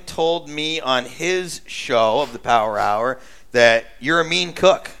 I think, told me on his show of the Power Hour that you're a mean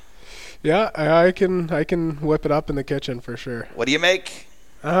cook. Yeah, I can whip it up in the kitchen for sure. What do you make?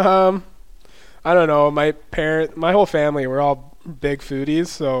 I don't know. My whole family, we're all big foodies,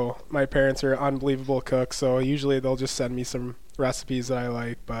 so my parents are unbelievable cooks, so usually they'll just send me some recipes that I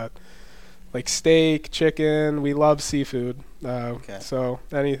like, but like steak, chicken, we love seafood. So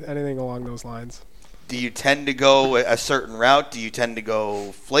anything along those lines. Do you tend to go a certain route? Do you tend to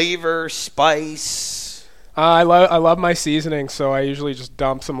go flavor, spice? I love my seasoning, so I usually just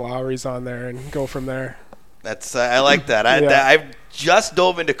dump some Lowry's on there and go from there. That's I like that. I've just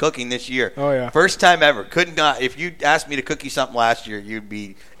dove into cooking this year. Oh yeah, first time ever. Could not. If you asked me to cook you something last year, you'd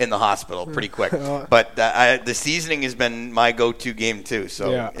be in the hospital pretty quick. But the seasoning has been my go-to game too.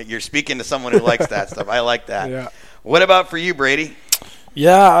 So you're speaking to someone who likes that stuff. I like that. Yeah. What about for you, Brady?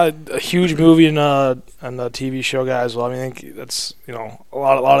 Yeah, a huge movie and a TV show guy as well. I mean, I think that's a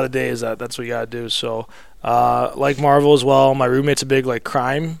lot of the days that's what you gotta do. So like Marvel as well. My roommate's a big like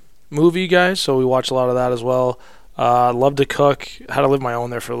crime movie guy, so we watch a lot of that as well. Love to cook. Had to live my own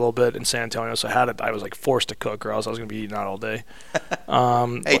there for a little bit in San Antonio, so I was like forced to cook, or else I was going to be eating out all day.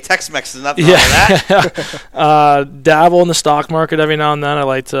 Hey, Tex-Mex is nothing wrong with that. Dabble in the stock market every now and then. I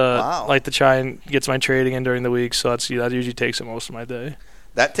like to try and get my trading in during the week, so that usually takes up most of my day.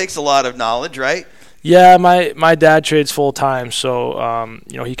 That takes a lot of knowledge, right? Yeah, my dad trades full time, so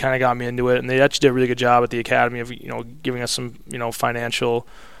he kind of got me into it, and they actually did a really good job at the academy of giving us some financial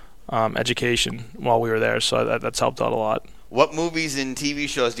education while we were there, so that's helped out a lot. What movies and TV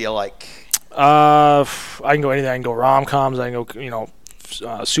shows do you like? I can go anything. I can go rom-coms. I can go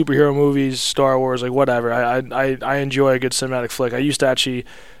superhero movies, Star Wars, like whatever. I enjoy a good cinematic flick. I used to actually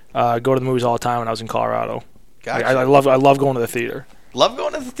go to the movies all the time when I was in Colorado. Gotcha. I love going to the theater. Love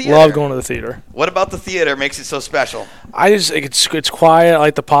going to the theater? Love going to the theater. What about the theater makes it so special? I just it's quiet. I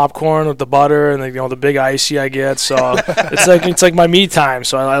like the popcorn with the butter and the big icy I get. So it's like my me time.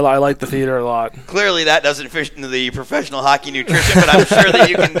 So I like the theater a lot. Clearly, that doesn't fit into the professional hockey nutrition, but I'm sure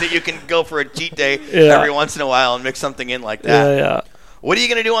that you can go for a cheat day every once in a while and mix something in like that. Yeah. What are you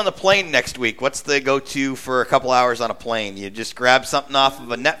going to do on the plane next week? What's the go-to for a couple hours on a plane? You just grab something off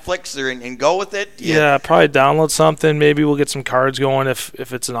of a Netflix and go with it? Probably download something. Maybe we'll get some cards going if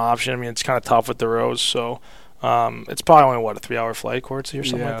it's an option. I mean, it's kind of tough with the roads, so it's probably only, a 3-hour flight, Courtsy, or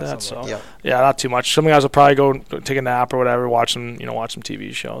something like that. So, not too much. Some guys will probably go take a nap or whatever, watch some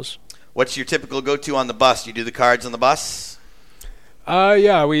TV shows. What's your typical go-to on the bus? You do the cards on the bus?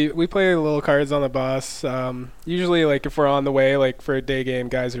 We play little cards on the bus. Usually, like, if we're on the way, like, for a day game,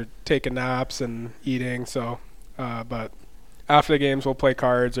 guys are taking naps and eating. So, but after the games, we'll play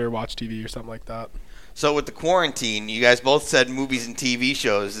cards or watch TV or something like that. So with the quarantine, you guys both said movies and TV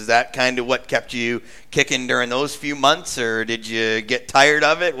shows. Is that kind of what kept you kicking during those few months, or did you get tired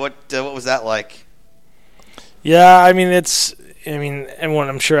of it? What was that like? Yeah, I'm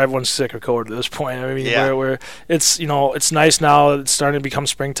sure everyone's sick of COVID at this point. It's nice now that it's starting to become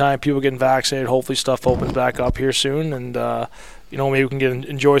springtime. People getting vaccinated. Hopefully stuff opens back up here soon, and maybe we can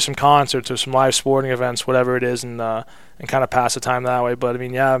enjoy some concerts or some live sporting events, whatever it is, and kind of pass the time that way. But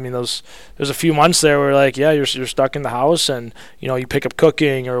there's a few months there where you're stuck in the house, and you pick up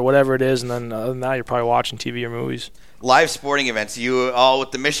cooking or whatever it is, and then other than that, you're probably watching TV or movies. Live sporting events. You all with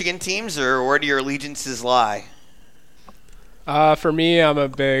the Michigan teams, or where do your allegiances lie? For me, I'm a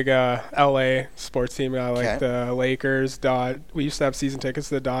big LA sports team. I like the Lakers. We used to have season tickets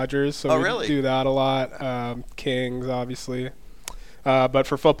to the Dodgers, so we do that a lot. Kings, obviously. But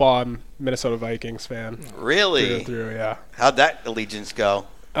for football, I'm Minnesota Vikings fan. Really? Through, yeah. How'd that allegiance go?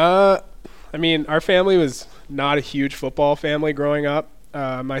 Our family was not a huge football family growing up.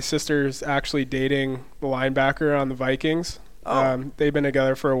 My sister's actually dating the linebacker on the Vikings. They've been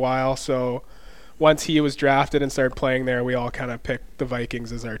together for a while, so once he was drafted and started playing there, we all kind of picked the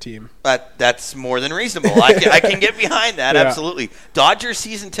Vikings as our team. That's more than reasonable. I can get behind that, absolutely. Dodgers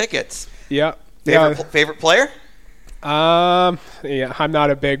season tickets. Yeah. Favorite player? I'm not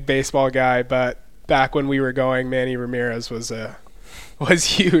a big baseball guy, but back when we were going, Manny Ramirez was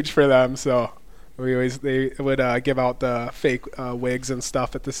huge for them. So they would give out the fake wigs and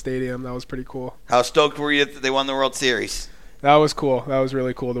stuff at the stadium. That was pretty cool. How stoked were you that they won the World Series? That was cool. That was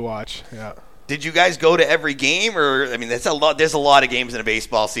really cool to watch. Yeah. Did you guys go to every game, or that's a lot? There's a lot of games in a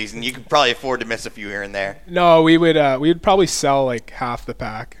baseball season. You could probably afford to miss a few here and there. No, we would probably sell like half the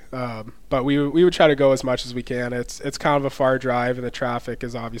pack, but we would try to go as much as we can. It's kind of a far drive, and the traffic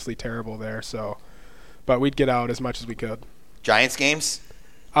is obviously terrible there. So, but we'd get out as much as we could. Giants games?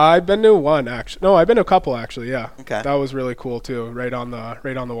 I've been to one actually. No, I've been to a couple actually. Yeah. Okay. That was really cool too. Right on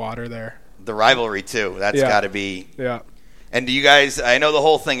the water there. The rivalry too. That's got to be. Yeah. And do you guys, I know the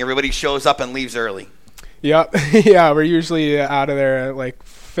whole thing, everybody shows up and leaves early. Yep. Yeah, we're usually out of there at like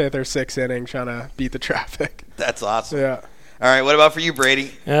 5th or 6th inning trying to beat the traffic. That's awesome. Yeah. All right, what about for you,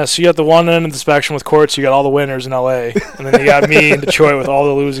 Brady? Yeah, so you got the one end of the spectrum with Courts, you got all the winners in L.A., and then you got me in Detroit with all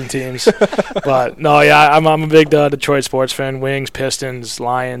the losing teams. But, no, I'm a big Detroit sports fan. Wings, Pistons,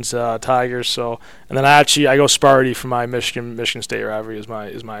 Lions, Tigers. So, and then I go Sparty for my Michigan State rivalry is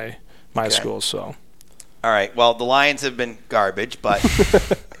my school, so. All right. Well, the Lions have been garbage, but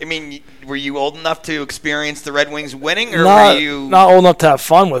were you old enough to experience the Red Wings winning, or were you not old enough to have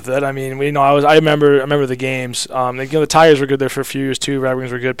fun with it? I remember the games. The Tigers were good there for a few years too. Red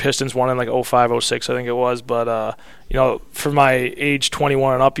Wings were good. Pistons won in like 05, 06, I think it was. But for my age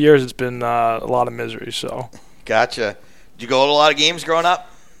 21 and up years, it's been a lot of misery. So. Gotcha. Did you go to a lot of games growing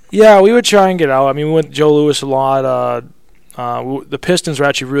up? Yeah, we would try and get out. We went to Joe Louis a lot. The Pistons were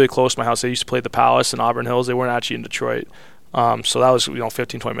actually really close to my house. They used to play at the Palace in Auburn Hills. They weren't actually in Detroit. So that was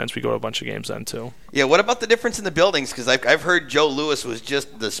 15, 20 minutes. We go to a bunch of games then too. Yeah, what about the difference in the buildings? Because I've heard Joe Louis was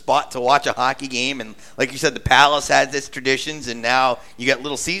just the spot to watch a hockey game, and like you said, the Palace had its traditions, and now you got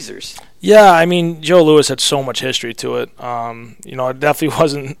Little Caesars. Yeah, I mean, Joe Louis had so much history to it. It definitely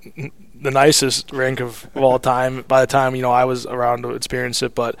wasn't the nicest rink of all time by the time I was around to experience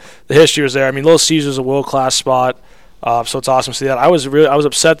it, but the history was there. I mean, Little Caesars is a world-class spot. So it's awesome to see that. I was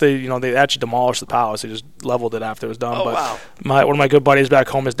upset they actually demolished the Palace. They just leveled it after it was done. Oh, but wow. One of my good buddies back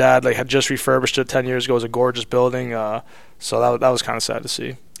home, his dad had just refurbished it 10 years ago. It was a gorgeous building. So that was kind of sad to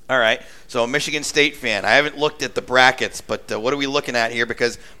see. All right. So a Michigan State fan. I haven't looked at the brackets, but what are we looking at here?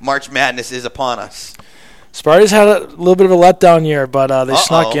 Because March Madness is upon us. Sparty's had a little bit of a letdown year, but they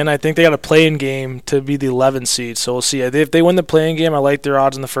snuck in. I think they got a play-in game to be the 11th seed. So we'll see. If they win the play-in game, I like their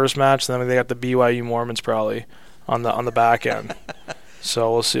odds in the first match. Then they got the BYU Mormons probably on the back end.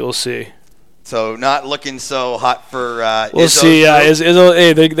 So we'll see. So not looking so hot for we'll see. Yeah,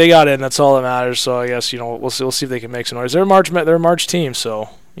 hey, they got in. That's all that matters. So I guess we'll see if they can make some noise. They're a March team, so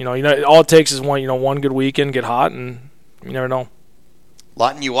all it takes is one good weekend, get hot, and you never know.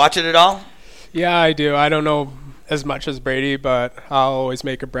 Lawton, you watch it at all? Yeah, I do. I don't know as much as Brady, but I'll always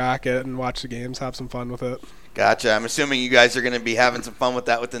make a bracket and watch the games, have some fun with it. Gotcha. I'm assuming you guys are going to be having some fun with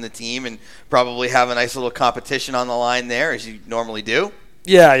that within the team and probably have a nice little competition on the line there, as you normally do.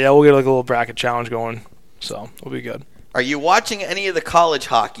 Yeah, we'll get a little bracket challenge going, so it'll be good. Are you watching any of the college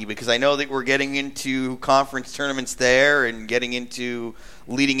hockey? Because I know that we're getting into conference tournaments there and leading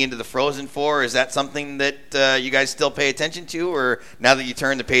into the Frozen Four. Is that something that you guys still pay attention to, or now that you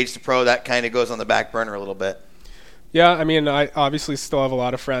turn the page to pro, that kind of goes on the back burner a little bit? Yeah, I mean, I obviously still have a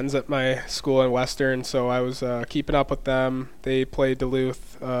lot of friends at my school in Western, so I was keeping up with them. They played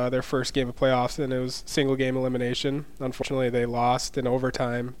Duluth their first game of playoffs, and it was single-game elimination. Unfortunately, they lost in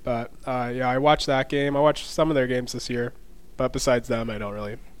overtime. But, I watched that game. I watched some of their games this year. But besides them, I don't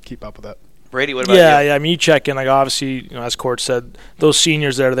really keep up with it. Brady, what about you? Yeah, I mean, you check in. Like, obviously, as Court said, those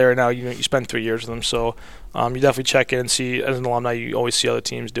seniors that are there now, you spend 3 years with them. So you definitely check in and see. As an alumni, you always see other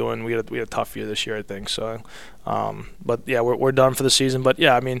teams doing. We had a tough year this year, I think. So, but, yeah, we're done for the season. But,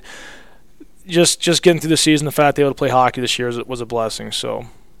 yeah, I mean, just getting through the season, the fact they were able to play hockey this year was a blessing. So,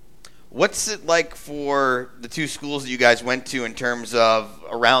 what's it like for the two schools that you guys went to in terms of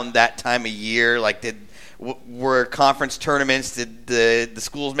around that time of year? Like, were conference tournaments, did the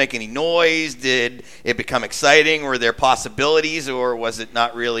schools make any noise? Did it become exciting? Were there possibilities, or was it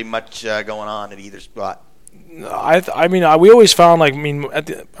not really much going on at either spot? I mean, we always found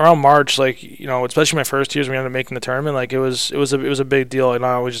around March, especially my first years when we ended up making the tournament, it was a big deal.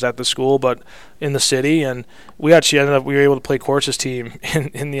 Not only just at the school, but in the city, and we actually we were able to play Court's team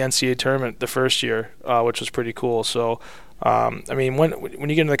in the NCAA tournament the first year, which was pretty cool. So. I mean, when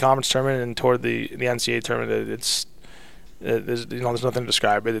you get into the conference tournament and toward the NCAA tournament, there's nothing to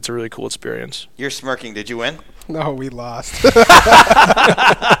describe it. It's a really cool experience. You're smirking. Did you win? No, we lost.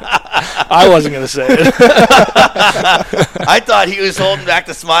 I wasn't going to say it. I thought he was holding back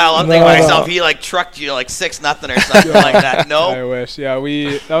the smile. I'm thinking to myself, he trucked you 6-0 or something like that. No? I wish. Yeah,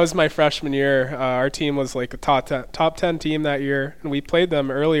 that was my freshman year. Our team was a top 10 team that year, and we played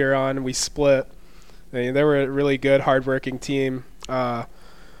them earlier on, and we split. They were a really good, hardworking team, but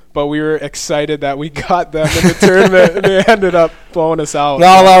we were excited that we got them in the tournament, and they ended up blowing us out.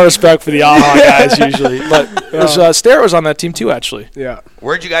 Not a lot of respect for the AHA guys usually, but Stare was on that team too, actually. Yeah.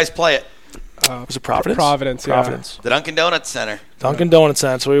 Where'd you guys play it? Was it Providence? Providence. The Dunkin' Donuts Center. Dunkin' Donuts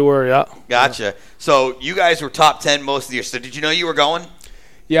Center, so we were, yeah. Gotcha. Yeah. So you guys were top 10 most of the year. So did you know you were going?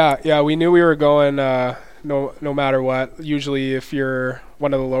 Yeah, we knew we were going no matter what. Usually if you're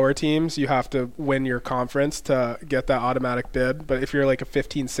one of the lower teams, you have to win your conference to get that automatic bid. But if you're a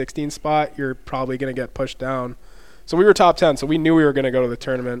 15-16 spot, you're probably going to get pushed down. So we were top 10, so we knew we were going to go to the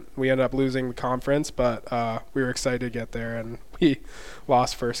tournament. We ended up losing the conference, but we were excited to get there, and we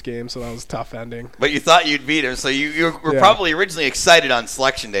lost first game, so that was a tough ending. But you thought you'd beat him, so you were probably originally excited on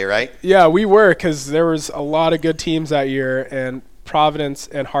Selection Day, right? Yeah, we were, because there was a lot of good teams that year, and Providence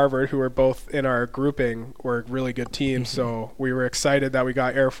and Harvard, who were both in our grouping, were really good teams. Mm-hmm. So we were excited that we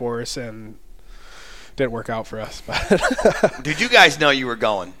got Air Force, and didn't work out for us. But did you guys know you were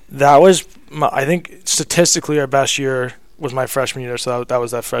going? That was, I think, statistically our best year was my freshman year. So that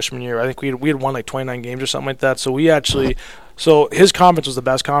was that freshman year. I think we had won 29 games or something like that. So we actually, so his conference was the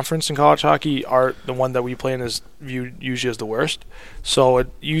best conference in college hockey. The one that we play in is viewed usually as the worst. So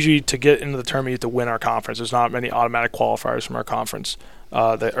usually to get into the tournament, you have to win our conference. There's not many automatic qualifiers from our conference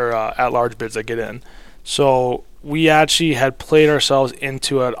at-large bids that get in. So we actually had played ourselves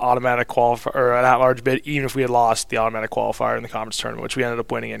into an automatic qualifier or an at-large bid, even if we had lost the automatic qualifier in the conference tournament, which we ended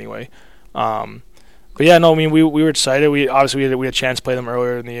up winning anyway. But yeah, no, I mean we were excited. We obviously we had a chance to play them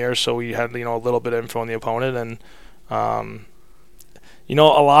earlier in the year, so we had a little bit of info on the opponent, and a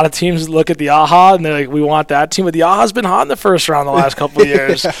lot of teams look at the AHA and they're like, we want that team, but the AHA's been hot in the first round the last couple of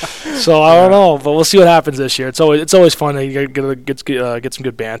years, so I don't know, but we'll see what happens this year. It's always fun to get some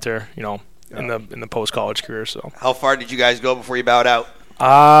good banter, in the post college career. So how far did you guys go before you bowed out?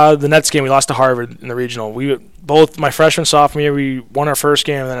 The Nets game, we lost to Harvard in the regional. We both my freshman, sophomore year, we won our first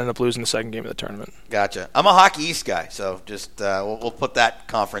game and then ended up losing the second game of the tournament. Gotcha. I'm a Hockey East guy, so just we'll put that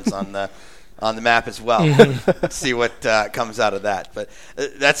conference on the map as well. See what comes out of that. But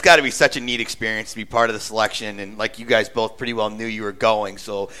that's got to be such a neat experience to be part of the selection, and like you guys both pretty well knew you were going,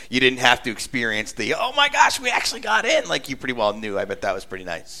 so you didn't have to experience the oh my gosh, we actually got in. Like you pretty well knew. I bet that was pretty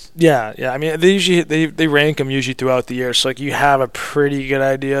nice. Yeah. I mean, they rank them usually throughout the year, so like you have a pretty good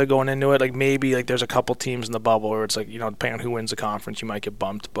idea going into it. Like maybe like there's a couple teams in the bubble where it's like depending on who wins the conference, you might get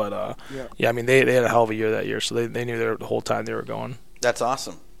bumped. But I mean they had a hell of a year that year, so they knew the whole time they were going. That's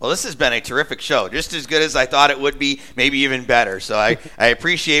awesome. Well, this has been a terrific show, just as good as I thought it would be, maybe even better. So I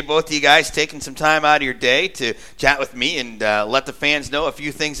appreciate both of you guys taking some time out of your day to chat with me and let the fans know a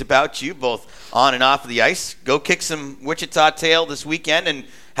few things about you, both on and off of the ice. Go kick some Wichita tail this weekend and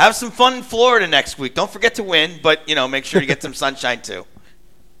have some fun in Florida next week. Don't forget to win, but, make sure to get some sunshine too.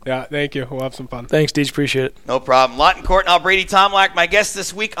 Yeah, thank you. We'll have some fun. Thanks, Deej. Appreciate it. No problem. Lawton Courtnall Brady Tomlak, my guest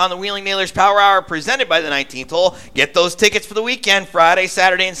this week on the Wheeling Nailers Power Hour, presented by the 19th Hole. Get those tickets for the weekend, Friday,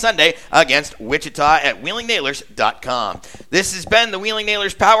 Saturday, and Sunday against Wichita at WheelingNailers.com. This has been the Wheeling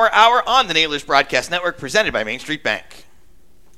Nailers Power Hour on the Nailers Broadcast Network, presented by Main Street Bank.